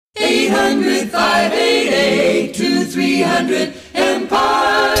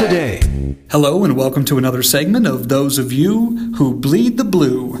1-800-588-2300-EMPIRE Today. Hello and welcome to another segment of Those of You Who Bleed the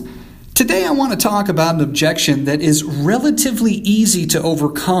Blue. Today I want to talk about an objection that is relatively easy to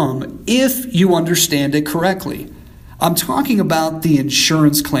overcome if you understand it correctly. I'm talking about the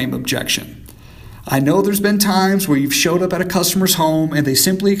insurance claim objection. I know there's been times where you've showed up at a customer's home and they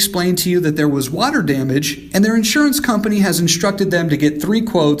simply explain to you that there was water damage and their insurance company has instructed them to get 3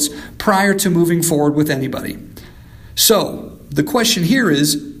 quotes prior to moving forward with anybody. So, the question here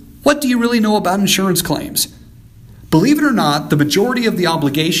is, what do you really know about insurance claims? Believe it or not, the majority of the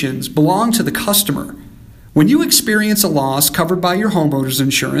obligations belong to the customer. When you experience a loss covered by your homeowner's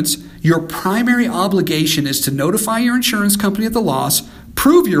insurance, your primary obligation is to notify your insurance company of the loss,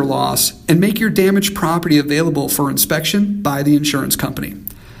 prove your loss, and make your damaged property available for inspection by the insurance company.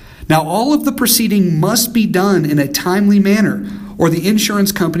 Now, all of the proceeding must be done in a timely manner, or the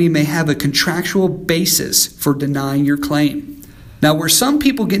insurance company may have a contractual basis for denying your claim. Now, where some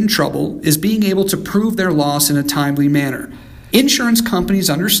people get in trouble is being able to prove their loss in a timely manner. Insurance companies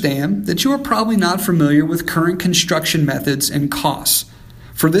understand that you are probably not familiar with current construction methods and costs.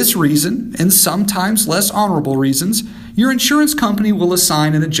 For this reason, and sometimes less honorable reasons, your insurance company will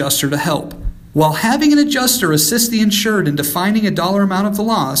assign an adjuster to help. While having an adjuster assist the insured in defining a dollar amount of the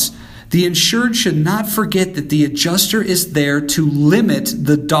loss, the insured should not forget that the adjuster is there to limit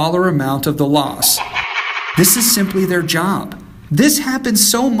the dollar amount of the loss. This is simply their job. This happens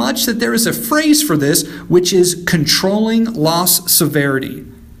so much that there is a phrase for this, which is controlling loss severity.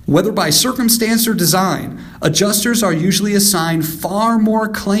 Whether by circumstance or design, adjusters are usually assigned far more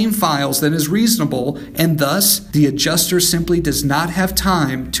claim files than is reasonable, and thus the adjuster simply does not have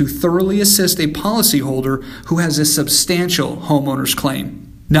time to thoroughly assist a policyholder who has a substantial homeowner's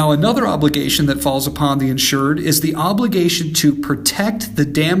claim. Now, another obligation that falls upon the insured is the obligation to protect the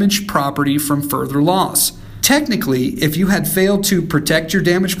damaged property from further loss. Technically, if you had failed to protect your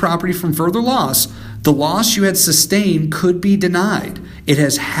damaged property from further loss, the loss you had sustained could be denied. It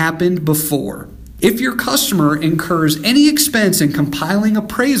has happened before. If your customer incurs any expense in compiling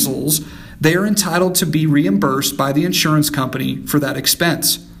appraisals, they are entitled to be reimbursed by the insurance company for that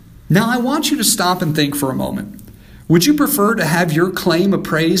expense. Now, I want you to stop and think for a moment. Would you prefer to have your claim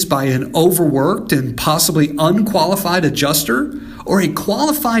appraised by an overworked and possibly unqualified adjuster, or a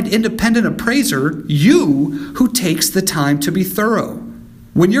qualified independent appraiser, you, who takes the time to be thorough?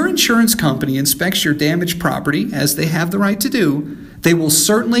 When your insurance company inspects your damaged property, as they have the right to do, they will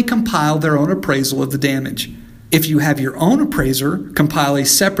certainly compile their own appraisal of the damage. If you have your own appraiser compile a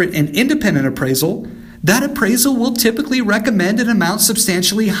separate and independent appraisal, that appraisal will typically recommend an amount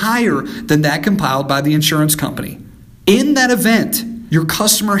substantially higher than that compiled by the insurance company. In that event, your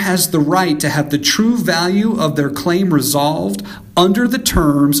customer has the right to have the true value of their claim resolved under the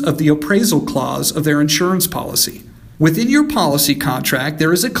terms of the appraisal clause of their insurance policy. Within your policy contract,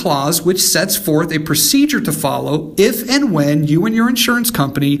 there is a clause which sets forth a procedure to follow if and when you and your insurance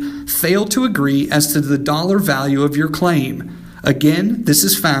company fail to agree as to the dollar value of your claim. Again, this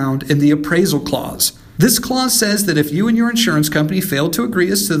is found in the appraisal clause. This clause says that if you and your insurance company fail to agree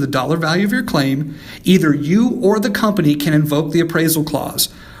as to the dollar value of your claim, either you or the company can invoke the appraisal clause,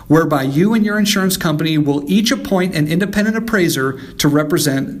 whereby you and your insurance company will each appoint an independent appraiser to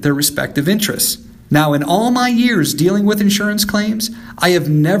represent their respective interests. Now, in all my years dealing with insurance claims, I have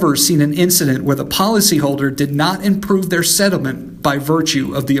never seen an incident where the policyholder did not improve their settlement by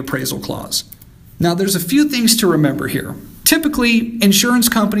virtue of the appraisal clause. Now, there's a few things to remember here. Typically, insurance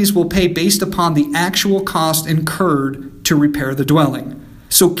companies will pay based upon the actual cost incurred to repair the dwelling.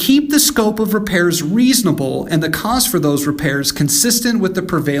 So keep the scope of repairs reasonable and the cost for those repairs consistent with the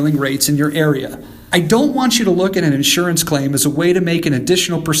prevailing rates in your area. I don't want you to look at an insurance claim as a way to make an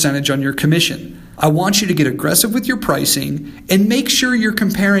additional percentage on your commission. I want you to get aggressive with your pricing and make sure you're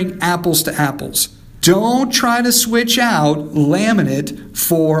comparing apples to apples. Don't try to switch out laminate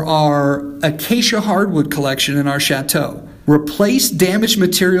for our acacia hardwood collection in our chateau. Replace damaged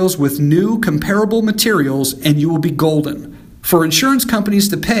materials with new comparable materials and you will be golden. For insurance companies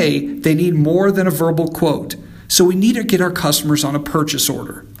to pay, they need more than a verbal quote. So we need to get our customers on a purchase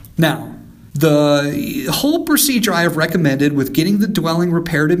order. Now, the whole procedure I have recommended with getting the dwelling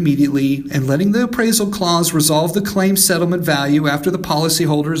repaired immediately and letting the appraisal clause resolve the claim settlement value after the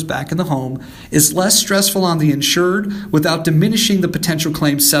policyholder is back in the home is less stressful on the insured without diminishing the potential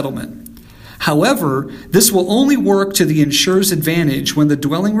claim settlement. However, this will only work to the insurer's advantage when the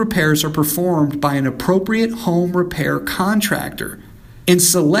dwelling repairs are performed by an appropriate home repair contractor. In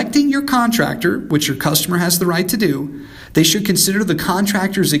selecting your contractor, which your customer has the right to do, they should consider the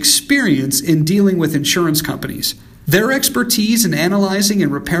contractor's experience in dealing with insurance companies. Their expertise in analyzing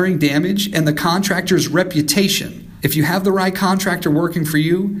and repairing damage and the contractor's reputation. If you have the right contractor working for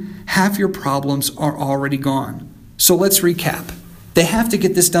you, half your problems are already gone. So let's recap. They have to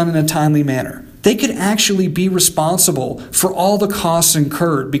get this done in a timely manner. They could actually be responsible for all the costs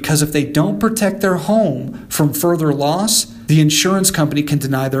incurred because if they don't protect their home from further loss, the insurance company can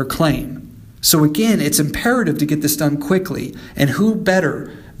deny their claim. So again, it's imperative to get this done quickly, and who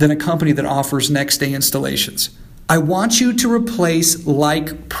better than a company that offers next-day installations? I want you to replace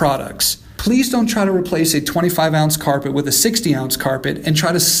like products. Please don't try to replace a 25-ounce carpet with a 60-ounce carpet and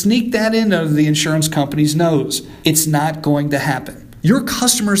try to sneak that in under the insurance company's nose. It's not going to happen. Your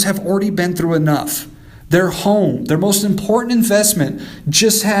customers have already been through enough. Their home, their most important investment,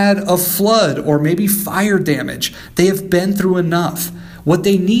 just had a flood or maybe fire damage. They have been through enough. What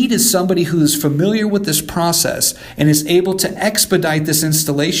they need is somebody who is familiar with this process and is able to expedite this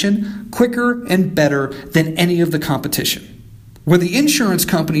installation quicker and better than any of the competition. When the insurance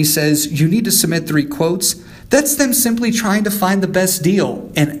company says you need to submit 3 quotes, that's them simply trying to find the best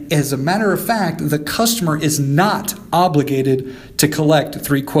deal. And as a matter of fact, the customer is not obligated to collect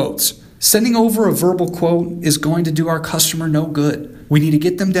 3 quotes. Sending over a verbal quote is going to do our customer no good. We need to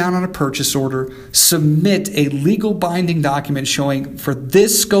get them down on a purchase order, submit a legal binding document showing for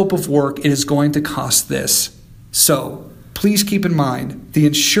this scope of work it is going to cost this. So, please keep in mind, the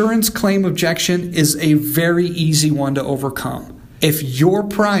insurance claim objection is a very easy one to overcome. If your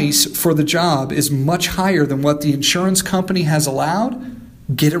price for the job is much higher than what the insurance company has allowed,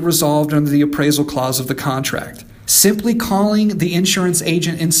 get it resolved under the appraisal clause of the contract. Simply calling the insurance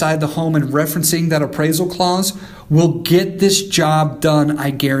agent inside the home and referencing that appraisal clause will get this job done,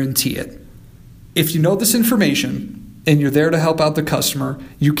 I guarantee it. If you know this information and you're there to help out the customer,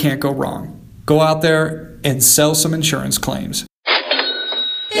 you can't go wrong. Go out there and sell some insurance claims.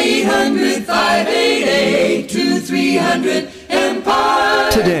 800-588-2300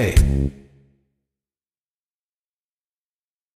 Empire. Today.